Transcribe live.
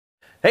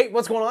Hey,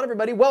 what's going on,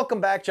 everybody? Welcome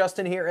back.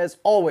 Justin here as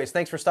always.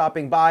 Thanks for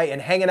stopping by and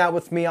hanging out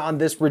with me on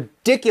this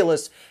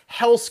ridiculous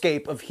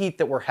hellscape of heat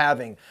that we're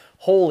having.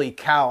 Holy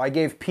cow. I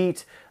gave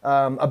Pete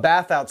a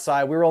bath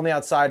outside. We were only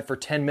outside for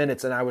 10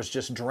 minutes and I was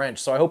just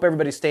drenched. So I hope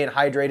everybody's staying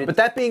hydrated. But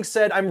that being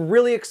said, I'm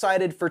really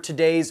excited for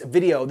today's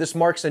video. This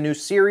marks a new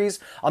series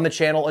on the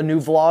channel, a new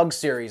vlog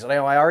series. And I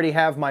know I already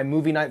have my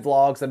movie night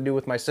vlogs that I do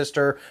with my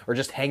sister or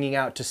just hanging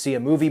out to see a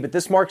movie, but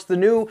this marks the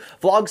new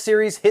vlog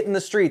series, Hitting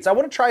the Streets. I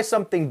want to try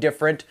something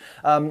different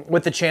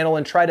with the channel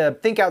and try to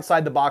think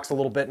outside the box a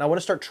little bit. And I want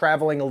to start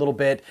traveling a little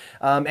bit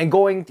and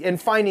going and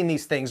finding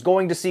these things,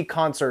 going to see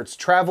concerts,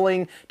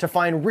 traveling to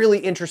find really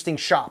interesting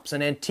shops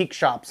and antique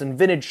shops and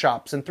vintage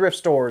shops and thrift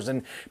stores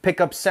and pick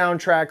up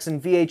soundtracks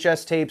and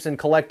VHS tapes and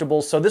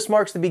collectibles. So this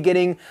marks the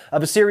beginning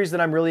of a series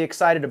that I'm really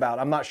excited about.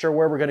 I'm not sure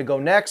where we're going to go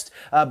next,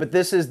 but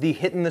this is the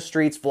Hitting the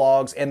Streets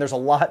vlogs, and there's a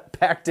lot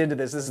packed into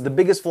this. This is the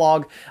biggest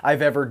vlog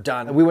I've ever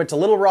done. We went to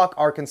Little Rock,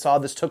 Arkansas.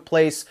 This took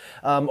place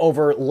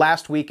over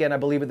last weekend. I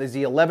believe it was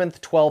the 11th,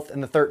 12th,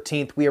 and the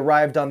 13th. We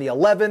arrived on the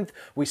 11th.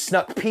 We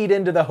snuck Pete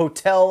into the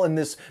hotel in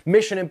this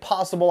Mission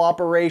Impossible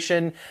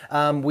operation.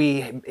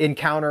 We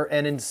encounter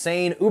an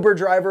insane Uber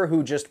driver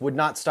who just would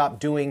not stop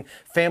doing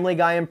Family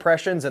Guy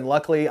impressions, and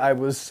luckily I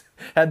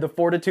had the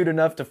fortitude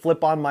enough to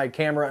flip on my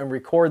camera and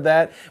record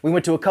that. We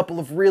went to a couple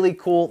of really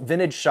cool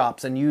vintage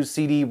shops and used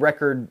CD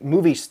record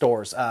movie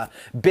stores,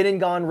 Been and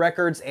Gone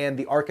Records and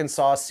the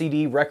Arkansas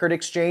CD Record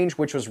Exchange,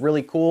 which was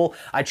really cool.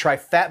 I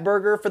tried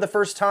Fatburger for the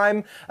first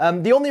time.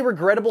 The only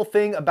regrettable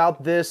thing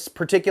about this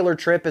particular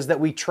trip is that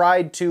we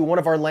tried to, one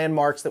of our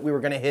landmarks that we were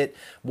going to hit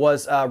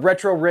was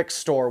Retro Rick's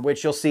store,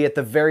 which you'll see at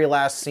the very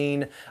last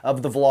scene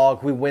of the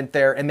vlog. We went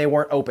there and they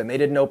weren't open. They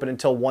didn't open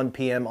until 1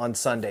 p.m. on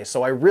Sunday.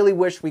 So I really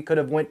wish we could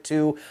have went to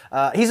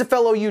he's a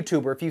fellow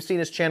YouTuber. If you've seen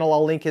his channel,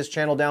 I'll link his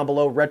channel down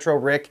below, Retro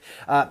Rick.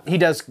 He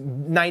does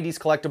 90s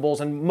collectibles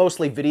and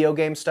mostly video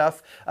game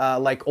stuff,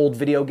 like old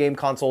video game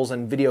consoles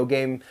and video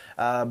game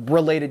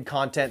related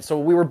content. So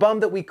we were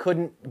bummed that we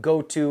couldn't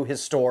go to his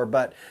store,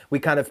 but we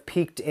kind of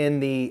peeked in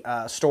the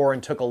store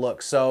and took a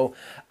look. So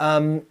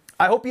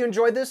I hope you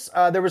enjoyed this.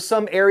 There were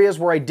some areas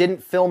where I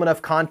didn't film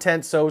enough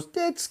content, so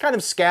it's kind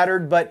of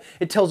scattered, but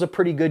it tells a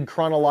pretty good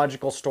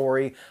chronological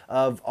story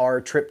of our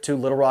trip to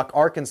Little Rock,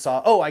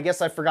 Arkansas. Oh, I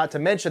guess I forgot to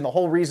mention the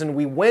whole reason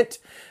we went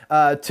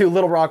to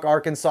Little Rock,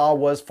 Arkansas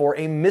was for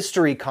a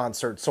mystery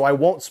concert, so I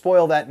won't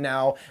spoil that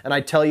now, and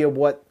I tell you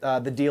what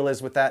the deal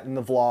is with that in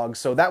the vlog.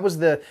 So that was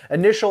the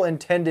initial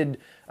intended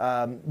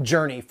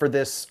journey for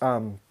this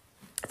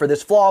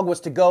vlog, was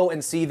to go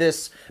and see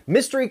this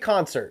mystery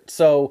concert.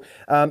 So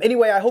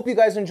anyway, I hope you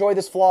guys enjoy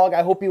this vlog.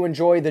 I hope you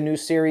enjoy the new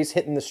series,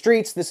 Hitting the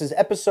Streets. This is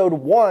episode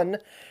 1,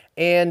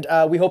 and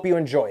we hope you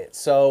enjoy it.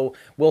 So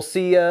we'll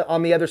see you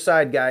on the other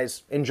side,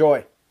 guys.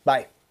 Enjoy.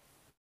 Bye.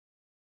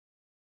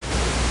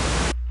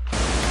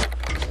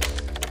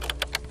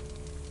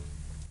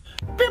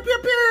 Pew, pew,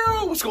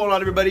 pew. What's going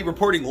on, everybody?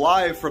 Reporting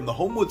live from the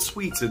Homewood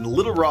Suites in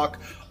Little Rock,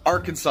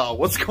 Arkansas.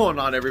 What's going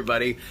on,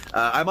 everybody?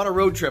 I'm on a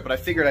road trip, and I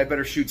figured I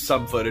better shoot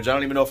some footage. I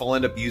don't even know if I'll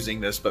end up using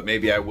this, but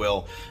maybe I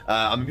will.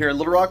 I'm here in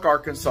Little Rock,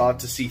 Arkansas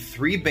to see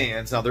 3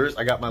 bands. Now,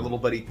 I got my little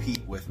buddy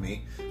Pete with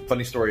me.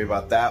 Funny story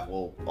about that.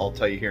 I'll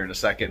tell you here in a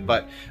second.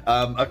 But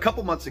a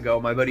couple months ago,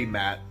 my buddy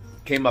Matt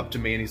came up to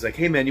me and he's like,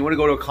 "Hey man, you want to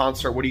go to a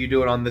concert? What are you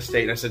doing on this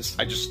date?" And I said,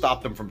 I just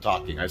stopped him from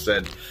talking. I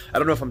said, I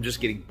don't know if I'm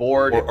just getting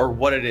bored or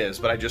what it is,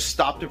 but I just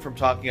stopped him from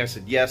talking. I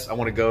said, yes, I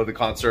want to go to the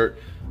concert.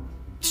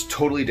 It's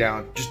totally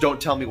down. Just don't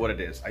tell me what it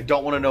is. I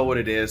don't want to know what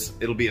it is.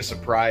 It'll be a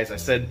surprise. I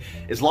said,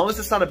 as long as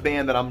it's not a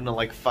band that I'm gonna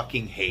like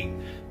fucking hate,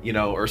 you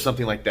know, or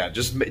something like that.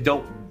 Just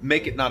don't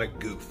make it not a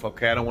goof,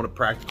 okay? I don't want a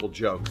practical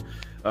joke.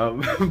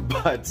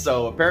 But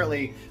so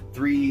apparently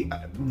 3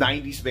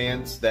 90s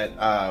bands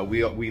that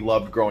we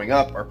loved growing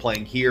up are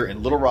playing here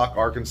in Little Rock,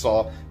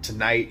 Arkansas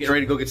tonight. He's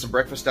ready to go get some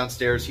breakfast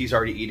downstairs. He's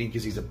already eating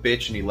because he's a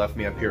bitch and he left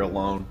me up here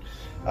alone.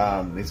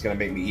 He's gonna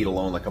make me eat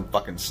alone like I'm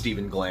fucking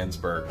Steven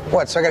Glansberg.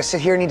 What, so I gotta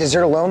sit here and eat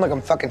dessert alone like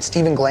I'm fucking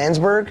Steven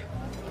Glansberg?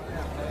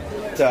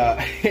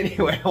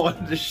 Anyway, I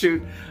wanted to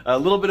shoot a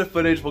little bit of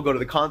footage. We'll go to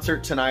the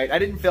concert tonight. I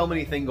didn't film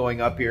anything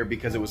going up here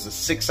because it was a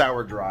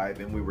 6-hour drive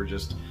and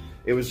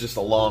it was just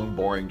a long,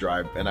 boring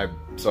drive, and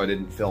so I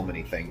didn't film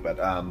anything.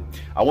 But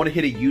I want to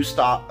hit a used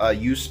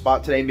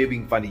spot today. Maybe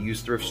you can find a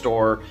used thrift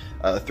store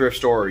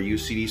or a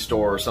used CD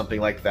store or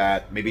something like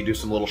that. Maybe do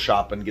some little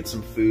shopping, get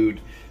some food,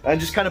 and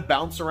just kind of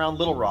bounce around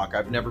Little Rock.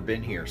 I've never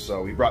been here,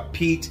 so we brought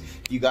Pete.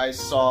 If you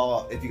guys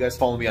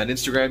follow me on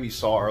Instagram, you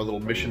saw our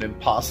little Mission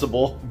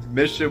Impossible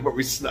mission where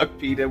we snuck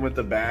Pete in with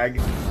the bag.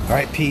 All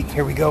right, Pete,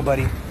 here we go,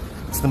 buddy.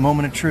 It's the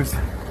moment of truth.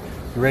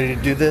 You ready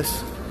to do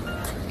this?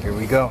 Here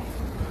we go.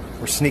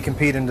 We're sneaking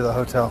Pete into the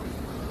hotel.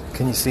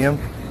 Can you see him?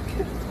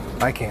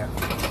 I can't.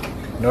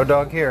 No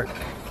dog here.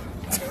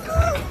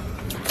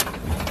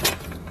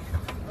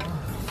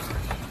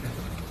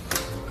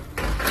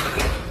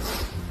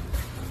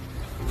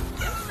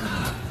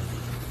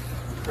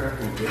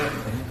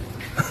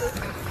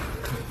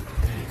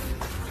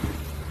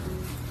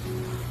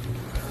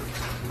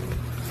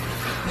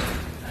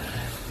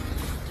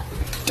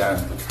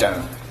 Down,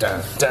 down,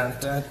 down. Dun,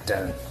 dun,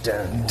 dun,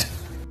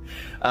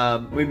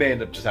 dun. We may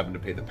end up just having to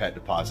pay the pet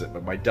deposit,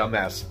 but my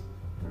dumbass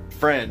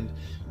friend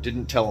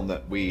didn't tell him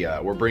that we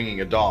were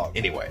bringing a dog.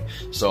 Anyway,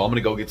 so I'm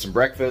gonna go get some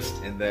breakfast,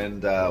 and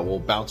then we'll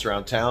bounce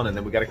around town, and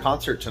then we got a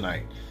concert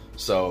tonight.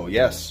 So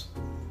yes,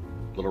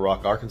 Little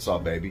Rock, Arkansas,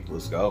 baby.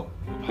 Let's go.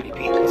 Buddy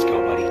Pete, let's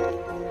go, buddy.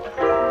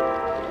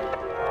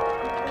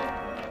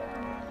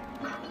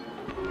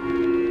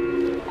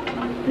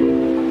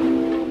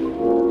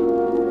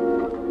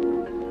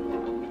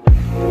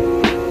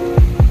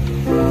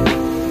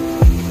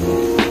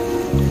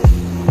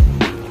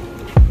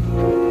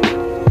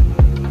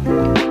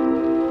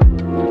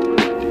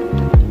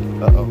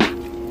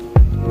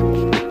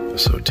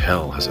 This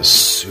hotel has a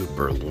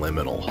super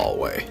liminal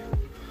hallway.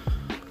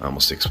 I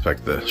almost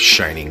expect the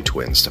Shining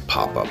Twins to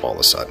pop up all of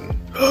a sudden.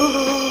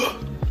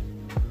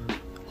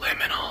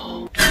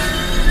 Liminal.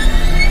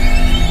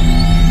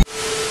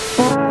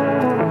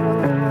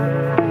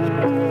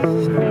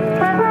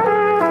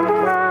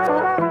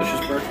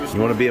 You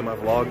want to be in my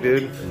vlog,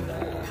 dude?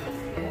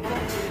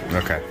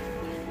 Okay.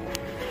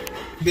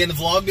 Be in the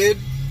vlog, dude?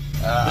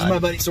 This is my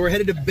buddy. So we're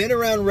headed to Been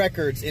Around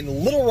Records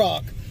in Little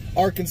Rock,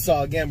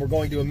 Arkansas. Again, we're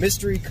going to a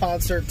mystery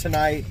concert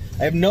tonight.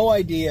 I have no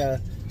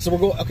idea. So we're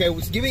going. Okay,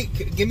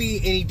 give me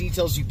any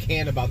details you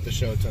can about the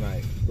show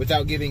tonight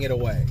without giving it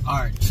away. All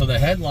right. So the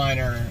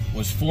headliner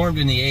was formed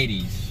in the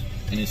 '80s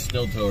and is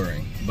still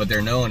touring, but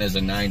they're known as a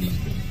 '90s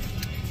band.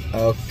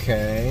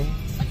 Okay.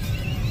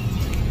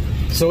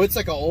 So it's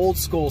like an old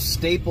school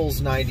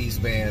Staples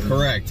 '90s band.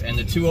 Correct. And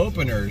the two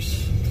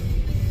openers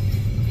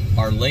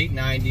are late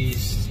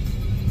 '90s,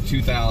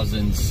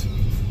 2000s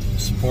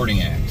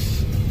supporting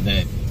acts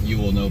that you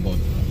will know both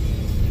of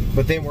them.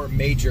 But they weren't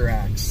major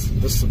acts.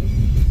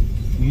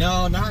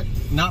 No,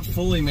 not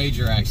fully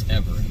major acts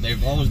ever.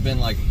 They've always been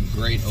like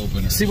great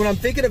openers. See, when I'm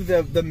thinking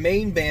of the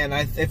main band,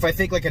 if I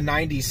think like a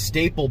 '90s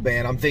staple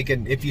band, I'm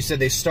thinking if you said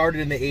they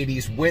started in the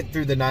 '80s, went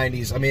through the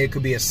 '90s. I mean, it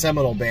could be a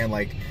seminal band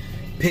like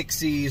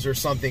Pixies or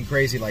something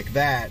crazy like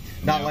that.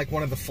 Not like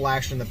one of the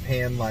flash in the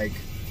pan like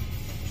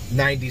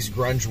 '90s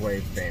grunge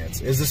wave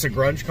bands. Is this a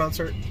grunge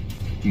concert?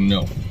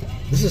 No.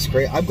 This is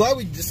great. I'm glad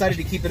we decided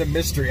to keep it a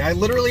mystery. I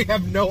literally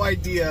have no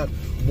idea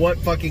what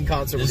fucking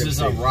concert we're going to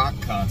see. This is a rock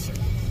concert.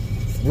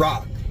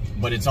 Rock.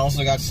 But it's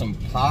also got some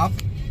pop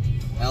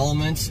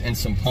elements and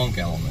some punk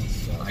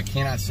elements. So I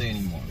cannot say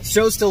anymore. The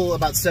show's still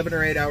about 7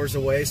 or 8 hours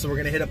away, so we're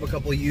going to hit up a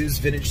couple of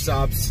used vintage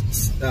spots,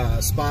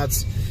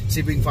 see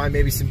if we can find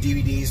maybe some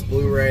DVDs,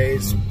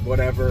 Blu-rays,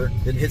 whatever,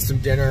 then hit some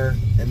dinner,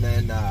 and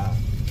then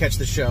catch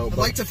the show. I'd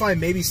like to find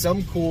maybe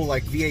some cool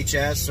like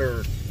VHS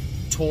or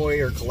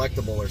toy or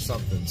collectible or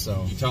something.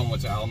 So you tell them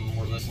what album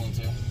we're listening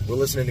to? We're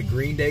listening to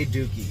Green Day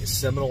Dookie, a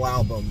seminal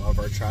album of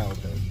our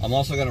childhood. I'm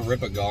also going to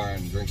rip a gar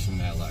and drink some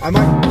Mad Light. I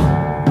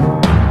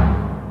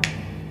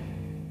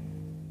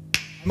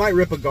might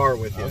rip a gar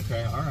with you.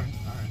 Okay, all right.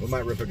 We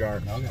might rip a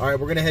gar. Okay. All right,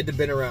 we're going to head to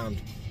Been Around.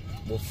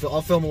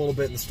 I'll film a little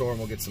bit in the store and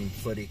we'll get some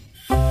footy.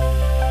 It's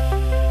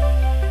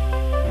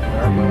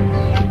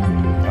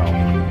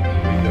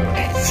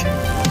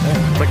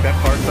like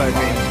that far side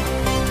meme.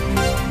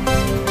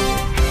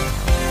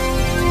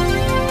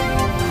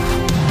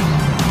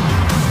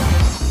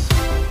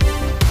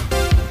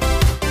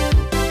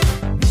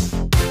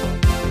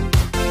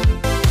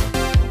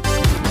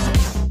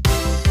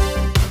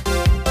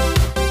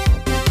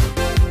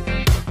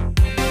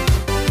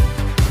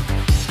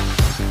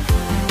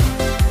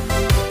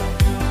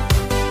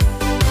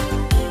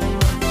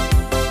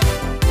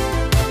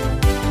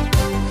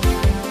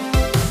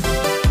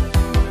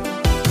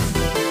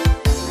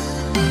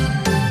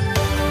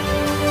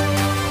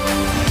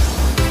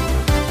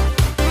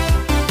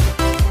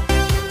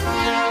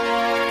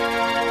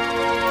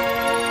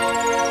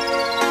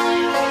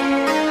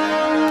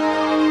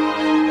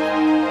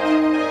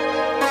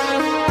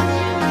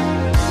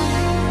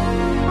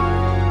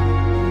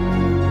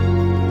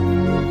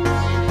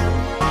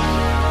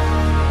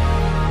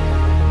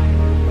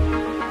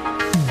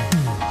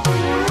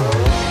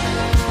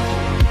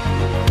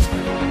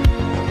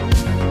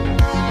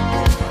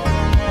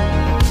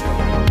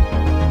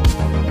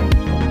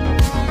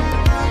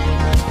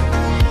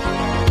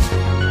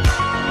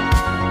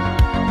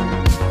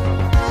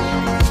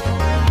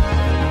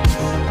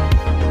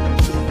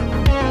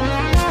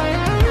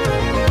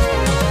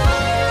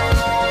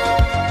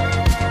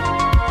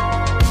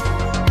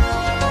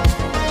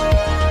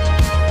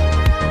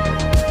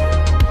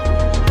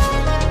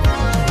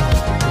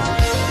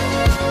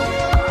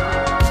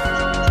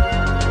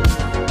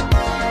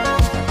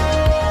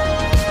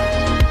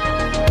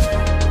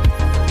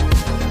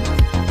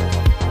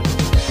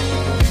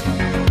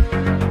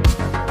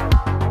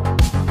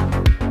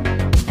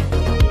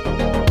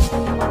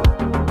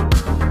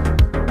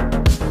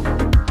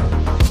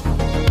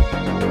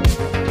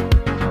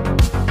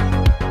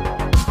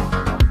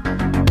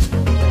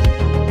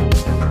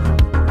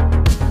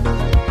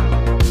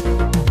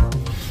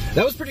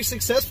 That was pretty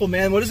successful,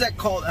 man. What is that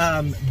called?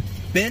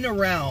 Been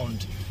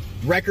Around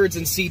records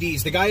and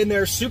CDs. The guy in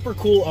there, super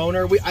cool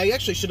owner. I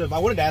actually I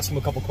wanted to ask him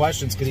a couple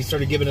questions because he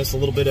started giving us a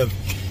little bit of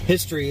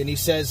history, and he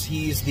says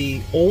he's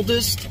the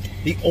oldest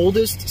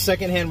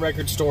secondhand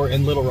record store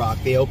in Little Rock.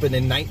 They opened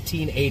in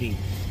 1980.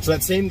 So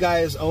that same guy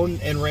has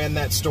owned and ran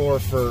that store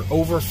for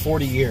over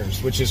 40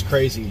 years, which is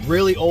crazy.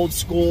 Really old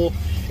school.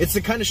 It's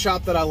the kind of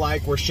shop that I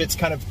like, where shit's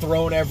kind of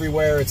thrown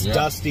everywhere. It's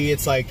dusty.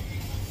 It's like,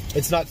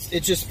 it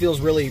just feels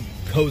really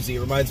cozy.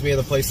 It reminds me of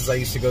the places I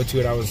used to go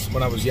to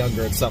when I was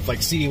younger and stuff,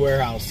 like CD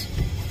Warehouse.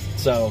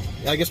 So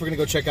I guess we're gonna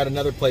go check out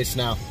another place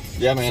now.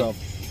 Yeah, man. So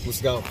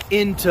let's go.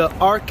 Into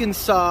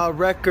Arkansas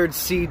Record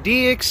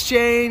CD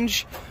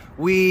Exchange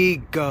we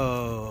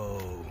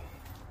go.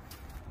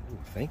 Ooh,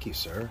 thank you,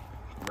 sir.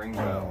 Ring the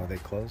bell. Are they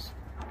closed?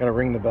 Gotta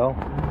ring the bell.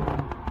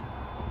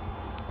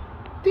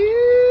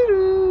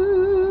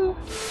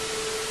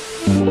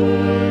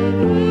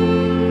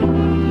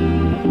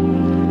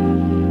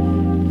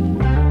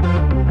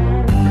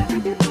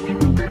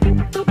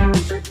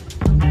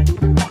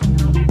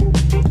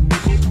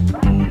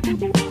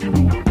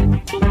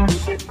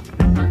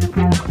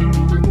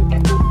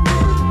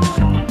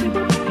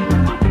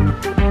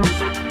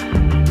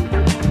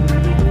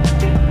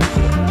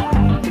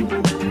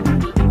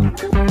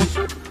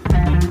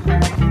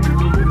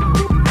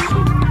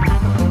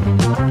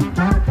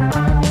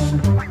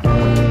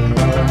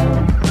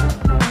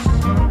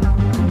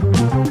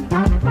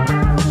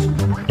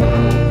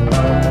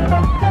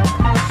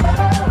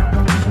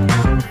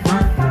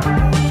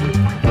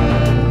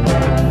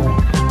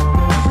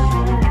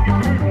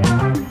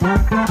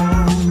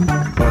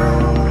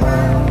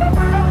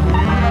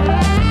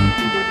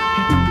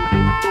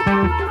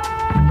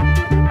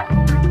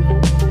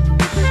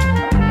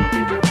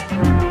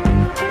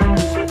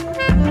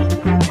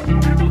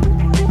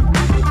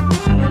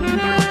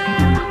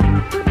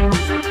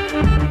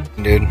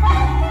 Dude,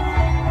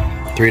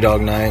 Three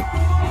Dog Night.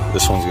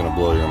 This one's gonna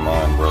blow your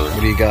mind, brother. What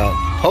do you got?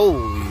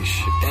 Holy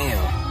shit,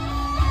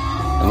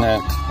 damn. Isn't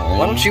that clean?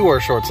 Why don't you wear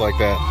shorts like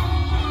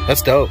that?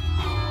 That's dope.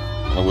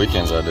 On the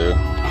weekends I do.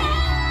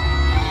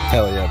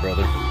 Hell yeah,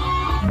 brother.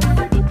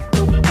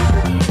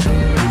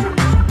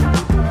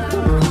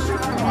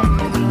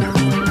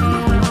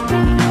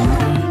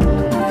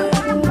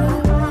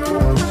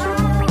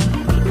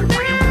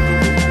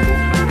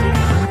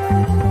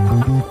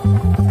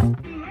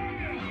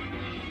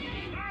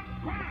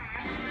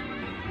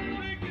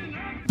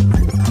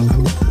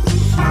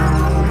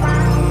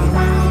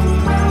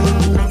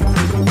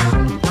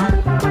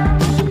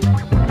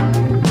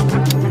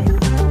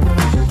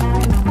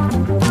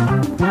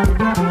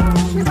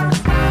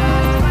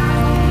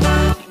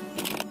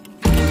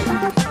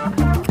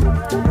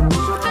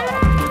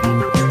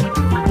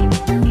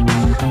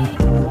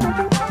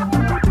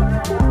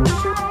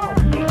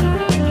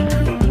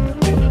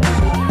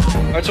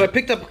 So I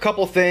picked up a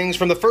couple things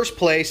from the first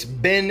place,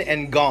 Been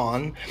and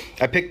Gone.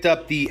 I picked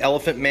up the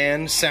Elephant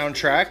Man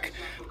soundtrack,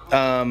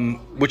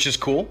 which is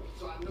cool,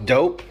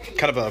 dope,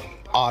 kind of a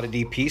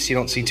oddity piece. You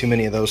don't see too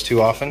many of those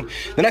too often.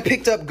 Then I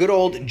picked up good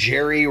old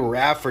Jerry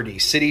Rafferty,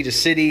 City to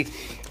City.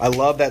 I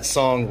love that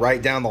song,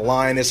 Right Down the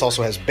Line. This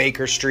also has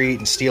Baker Street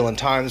and Steel and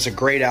Time. It's a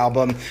great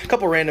album. A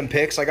couple random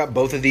picks. I got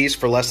both of these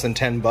for less than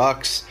 10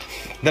 bucks.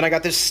 Then I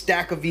got this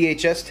stack of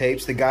VHS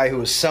tapes. The guy who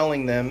was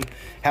selling them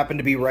happened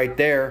to be right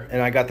there,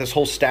 and I got this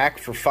whole stack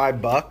for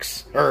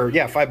 $5. Or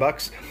yeah,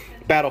 $5.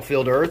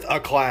 Battlefield Earth, a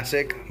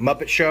classic.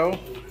 Muppet Show,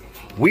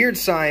 Weird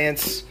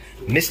Science,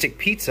 Mystic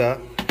Pizza,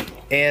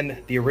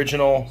 and the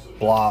original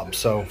Blob.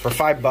 So for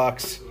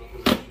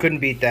 $5, couldn't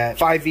beat that.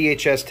 5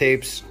 VHS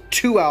tapes,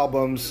 2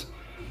 albums.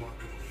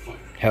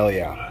 Hell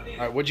yeah. All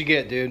right, what'd you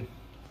get, dude?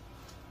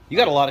 You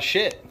got a lot of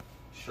shit.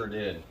 Sure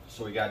did.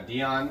 So we got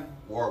Dionne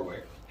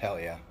Warwick. Hell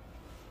yeah.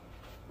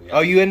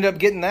 Oh, you ended up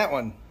getting that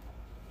one.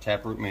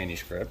 Taproot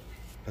manuscript.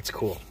 That's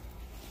cool.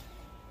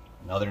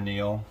 Another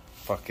Neil.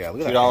 Fuck yeah.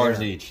 Look at $2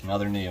 that each.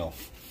 Another Neil.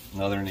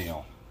 Another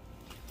Neil.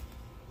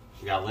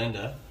 We got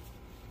Linda.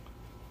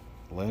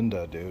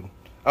 Linda, dude.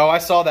 Oh, I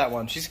saw that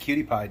one. She's a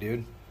cutie pie,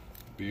 dude.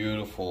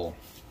 Beautiful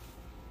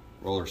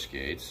roller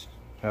skates.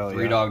 Hell yeah.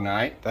 Three Dog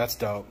Night. That's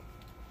dope.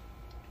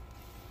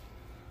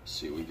 Let's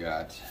see, we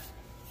got...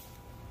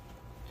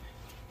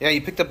 Yeah,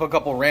 you picked up a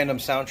couple random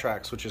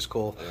soundtracks, which is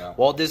cool. Yeah.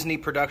 Walt Disney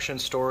production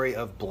story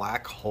of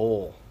Black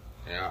Hole.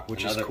 Yeah,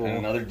 which is cool. And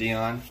another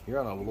Dionne. You're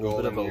on a little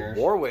bit of a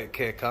Warwick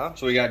kick, huh?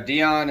 So we got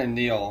Dionne and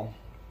Neil,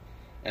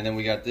 and then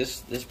we got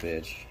this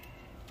bitch.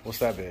 What's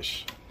that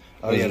bitch?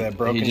 Oh yeah, that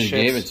broken shit. He just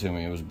gave it to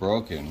me. It was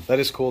broken. That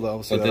is cool though.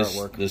 Let's see that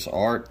artwork. This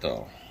art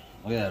though.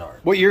 Look at that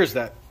art. What year is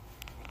that?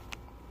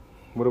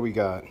 What do we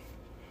got?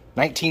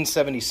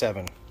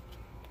 1977.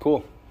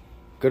 Cool.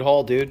 Good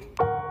haul, dude.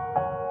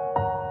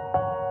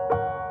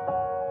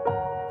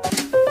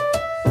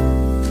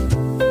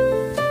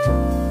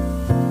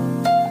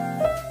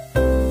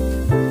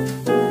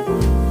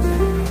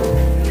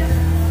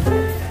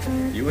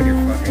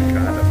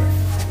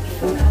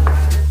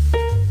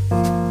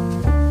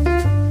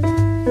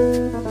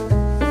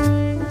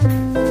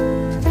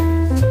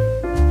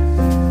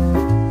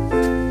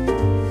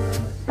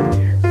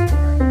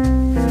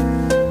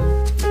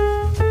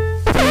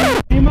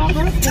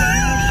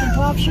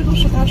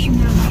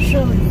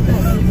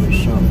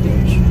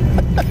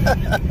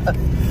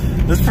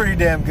 pretty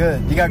damn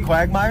good. You got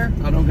Quagmire?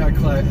 I don't got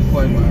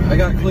Quagmire. I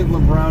got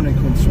Cleveland Brown and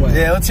Consuelo.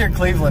 Yeah, let's hear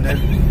Cleveland,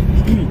 dude.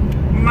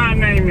 My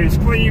name is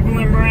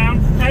Cleveland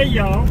Brown. Hey,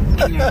 y'all.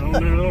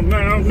 No.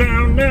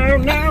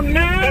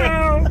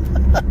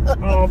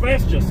 Oh,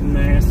 that's just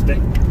nasty.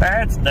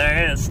 That's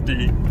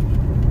nasty.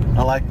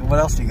 I like, what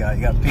else you got?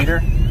 You got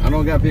Peter? I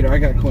don't got Peter. I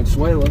got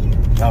Consuelo.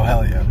 Oh,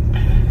 hell yeah.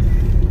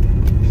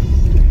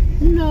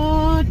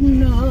 No,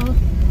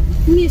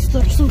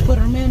 Mr.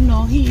 Superman,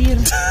 no here.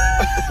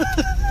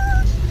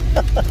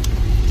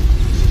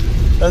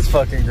 That's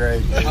fucking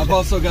great. I've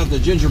also got the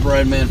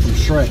Gingerbread Man from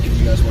Shrek, if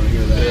you guys want to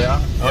hear that.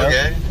 Yeah,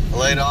 okay.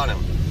 Lay it on him.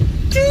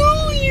 Do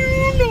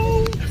you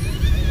know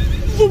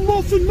the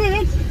Muffin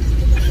Man?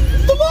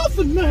 The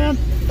Muffin Man!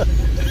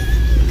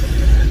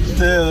 Dude.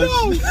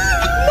 No,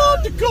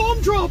 not the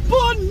gumdrop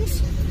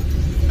buttons!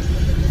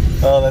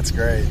 Oh, that's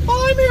great.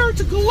 I'm here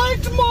to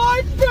collect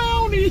my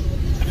bounty!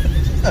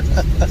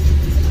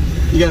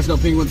 You guys know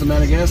Penguins of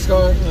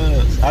Madagascar?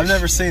 I've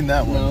never seen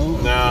that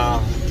one.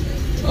 No.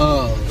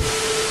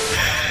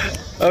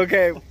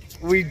 Okay,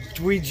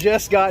 we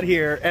just got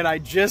here, and I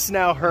just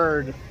now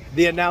heard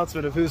the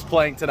announcement of who's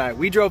playing tonight.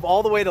 We drove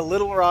all the way to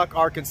Little Rock,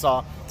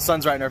 Arkansas,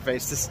 sun's right in our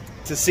face,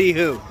 to see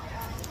who.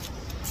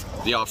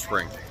 The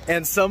Offspring.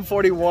 And Sum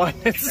 41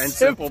 and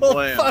Simple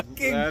Plan.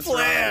 Fucking That's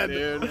Plan.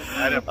 right, dude.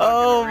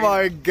 Oh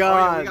my god.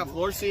 Oh, yeah, we got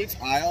floor seats,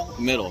 aisle,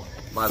 middle.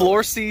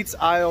 Floor seats,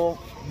 aisle,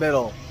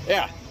 middle.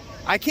 Yeah.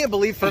 I can't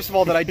believe, first of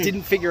all, that I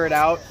didn't figure it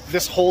out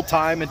this whole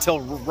time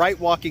until right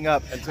walking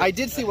up. I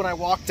did see when I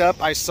walked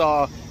up, I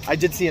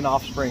did see an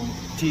Offspring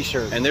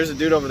t-shirt. And there's a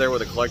dude over there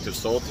with a Collective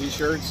Soul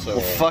t-shirt, so...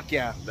 Well, fuck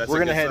yeah. We're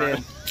gonna head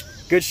in.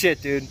 Good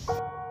shit, dude.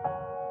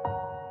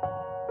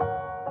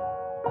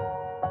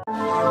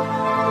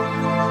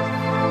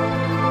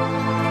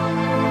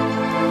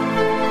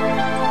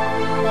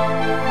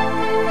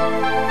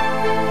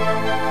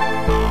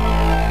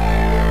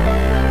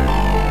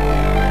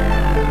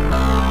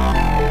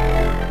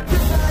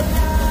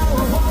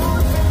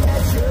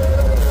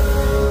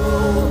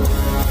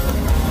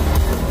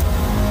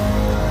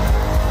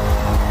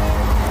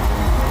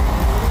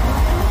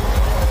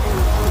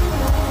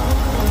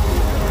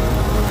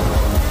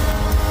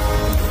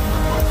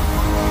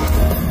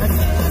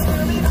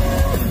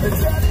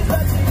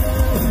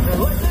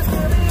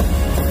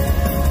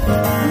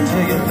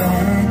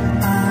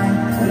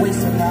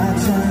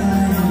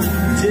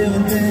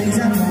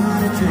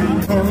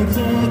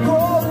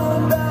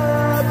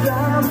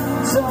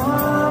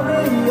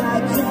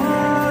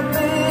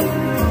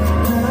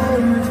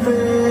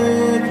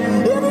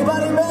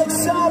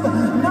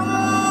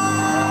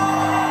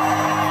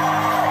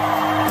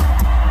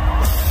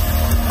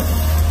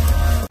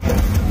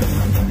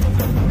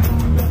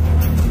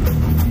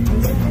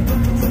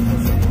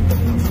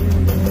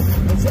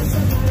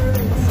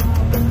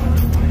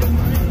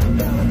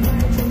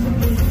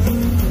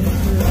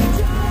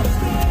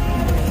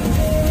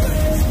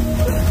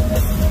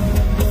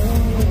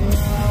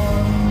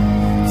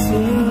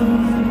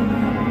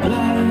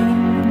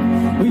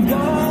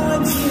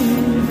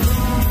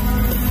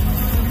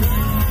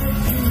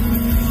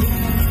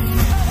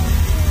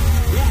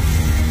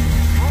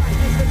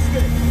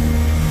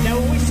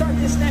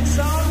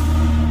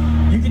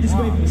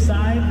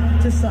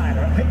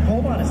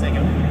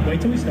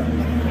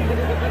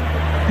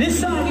 This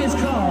song is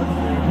called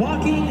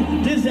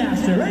Walking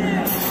Disaster.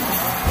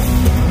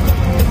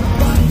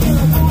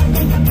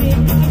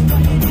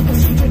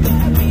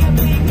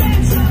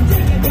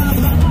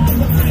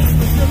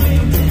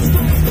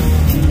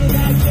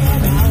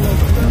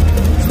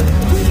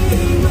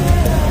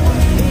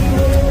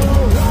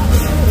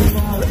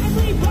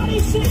 Everybody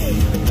sing.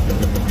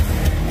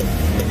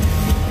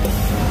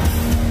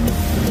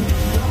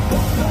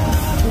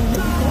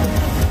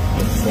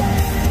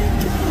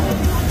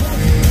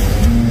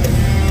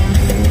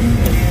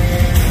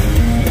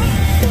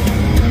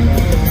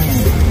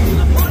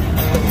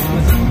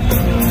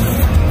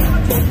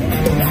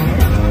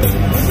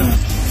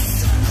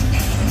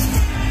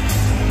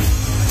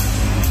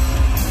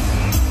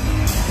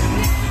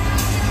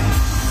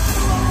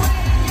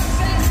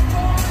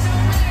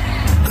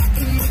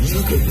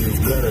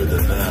 Better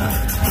than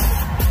that.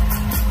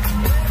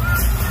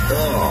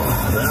 Oh,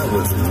 that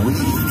was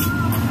weak.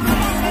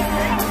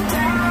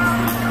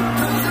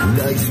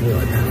 Nice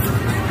one.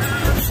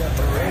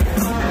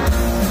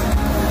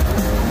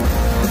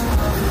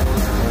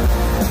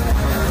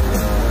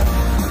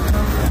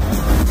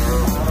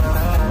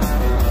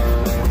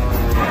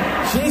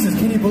 Jesus,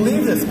 can you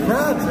believe this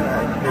crowd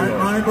tonight?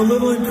 I'm a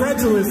little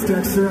incredulous,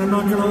 Dexter, I'm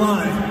not gonna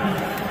lie.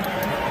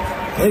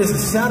 It is a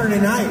Saturday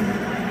night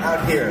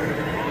out here.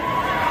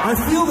 I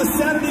feel the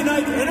Saturday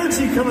night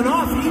energy coming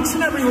off each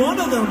and every one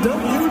of them,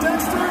 don't you,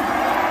 Dexter?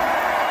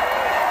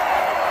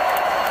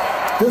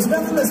 There's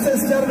nothing that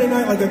says Saturday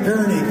night like a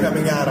gurney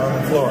coming out on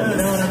the floor. You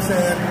know what I'm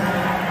saying?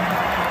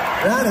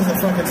 That is a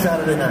fucking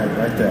Saturday night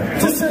right there.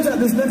 Just turns out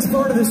this next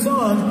part of the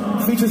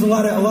song features a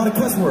lot of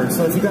cuss words.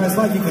 So if you guys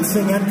like, you can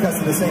sing and cuss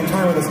at the same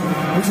time with us.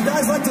 Would you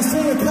guys like to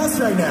sing and cuss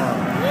right now?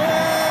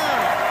 Yeah!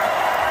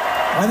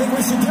 I think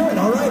we should do it.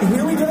 All right,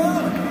 here we go.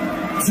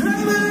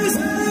 Driver's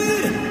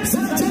aid,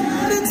 such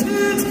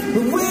attitudes,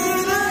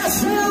 when I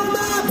show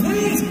my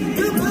peace,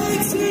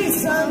 complete see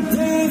some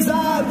things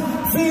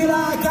I feel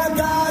like I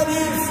got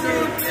it.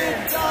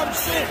 Stupid, dumb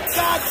shit,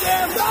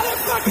 goddamn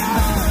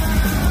motherfucker!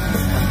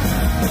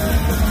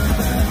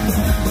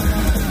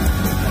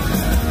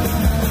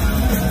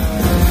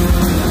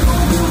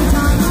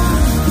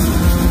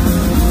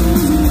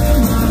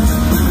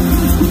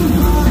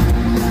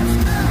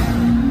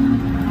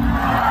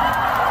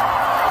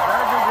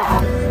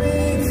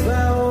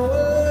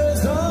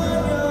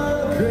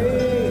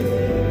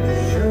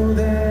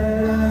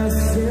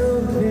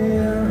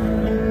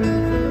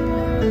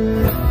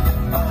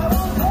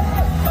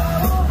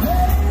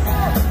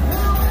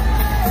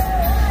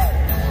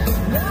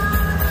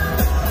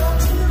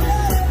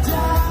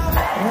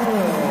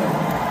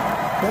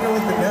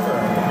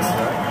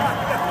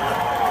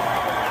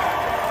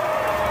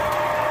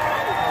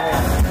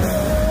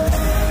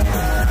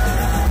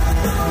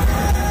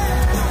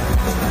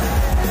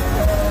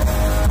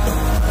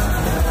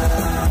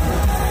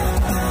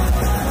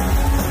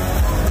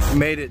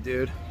 Made it,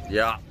 dude.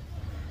 Yeah.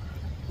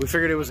 We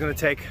figured it was going to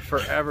take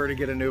forever to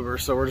get an Uber,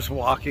 so we're just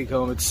walking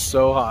home. It's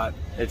so hot.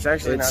 It's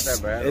actually not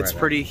that bad. It's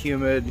pretty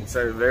humid. It's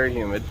very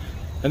humid.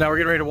 And now we're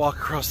getting ready to walk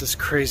across this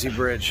crazy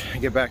bridge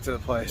and get back to the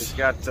place.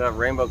 It's got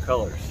rainbow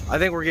colors. I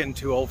think we're getting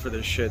too old for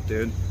this shit,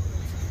 dude.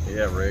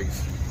 Yeah,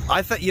 Riggs.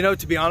 I thought, you know,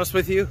 to be honest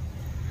with you,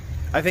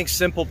 I think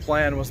Simple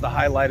Plan was the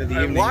highlight of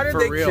the evening. Why did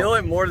they kill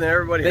it more than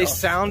everybody else?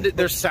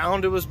 Their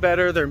sound was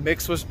better, their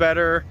mix was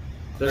better.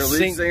 Their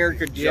lead singer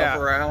could jump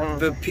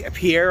around.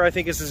 Pierre, I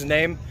think is his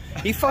name.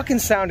 He fucking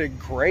sounded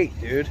great,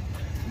 dude.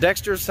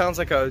 Dexter sounds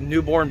like a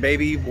newborn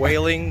baby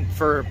wailing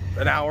for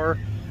an hour,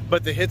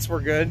 but the hits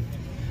were good.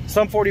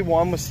 Sum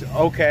 41 was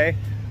okay.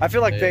 I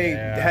feel like they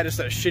had just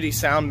a shitty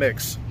sound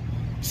mix,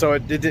 so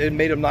it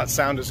made them not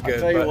sound as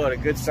good. I'll tell you what, a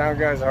good sound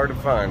guy is hard to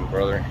find,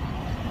 brother.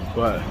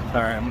 But all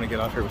right, I'm gonna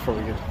get off here before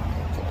we get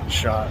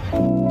shot.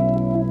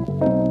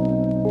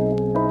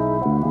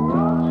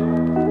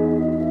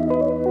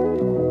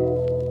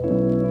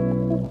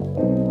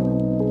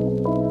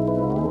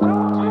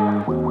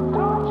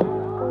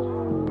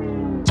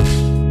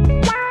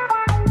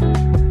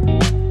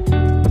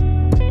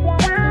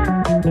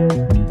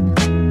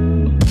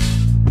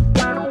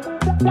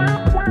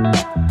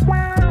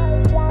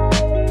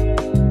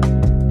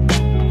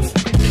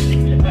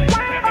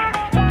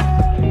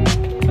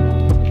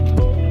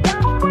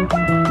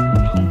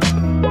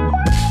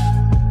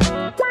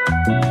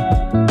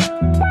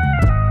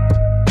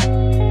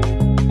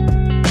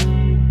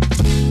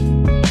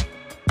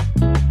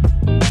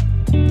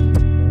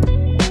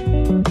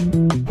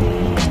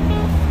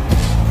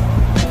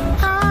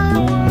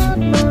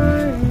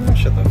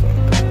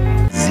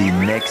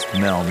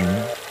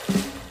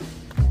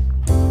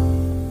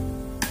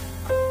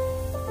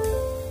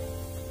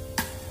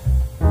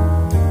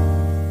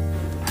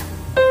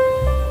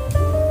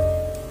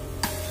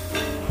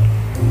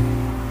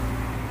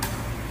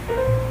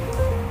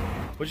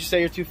 Would you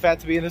say you're too fat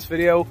to be in this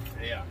video?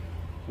 Yeah.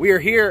 We are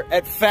here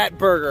at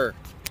Fatburger.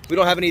 We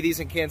don't have any of these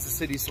in Kansas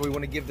City, so we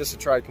want to give this a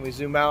try. Can we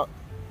zoom out?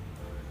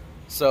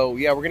 So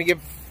yeah, we're gonna give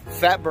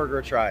Fatburger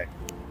a try.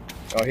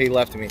 Oh, he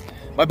left me.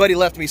 My buddy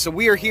left me. So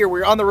we are here.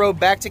 We're on the road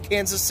back to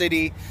Kansas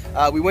City.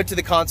 We went to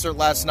the concert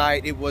last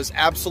night. It was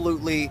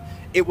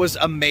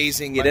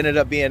amazing. It ended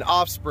up being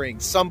Offspring,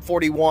 Sum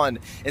 41,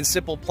 and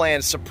Simple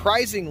Plan.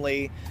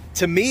 Surprisingly,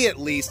 to me at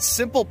least,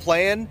 Simple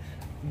Plan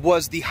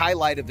was the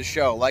highlight of the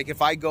show. Like, if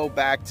I go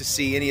back to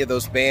see any of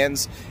those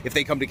bands, if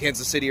they come to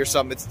Kansas City or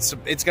something,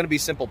 it's gonna be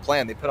Simple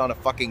Plan. They put on a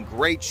fucking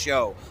great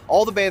show.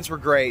 All the bands were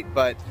great,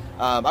 but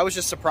I was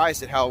just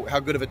surprised at how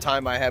good of a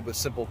time I had with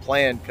Simple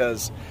Plan,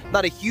 because I'm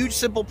not a huge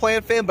Simple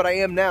Plan fan, but I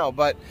am now.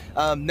 But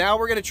now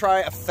we're gonna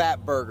try a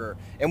Fatburger,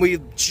 and we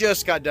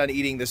just got done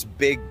eating this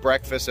big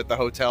breakfast at the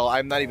hotel.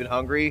 I'm not even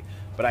hungry,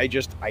 but I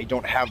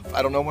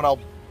don't know when I'll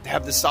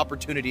have this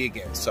opportunity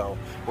again. So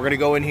we're gonna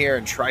go in here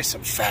and try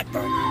some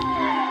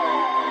Fatburger.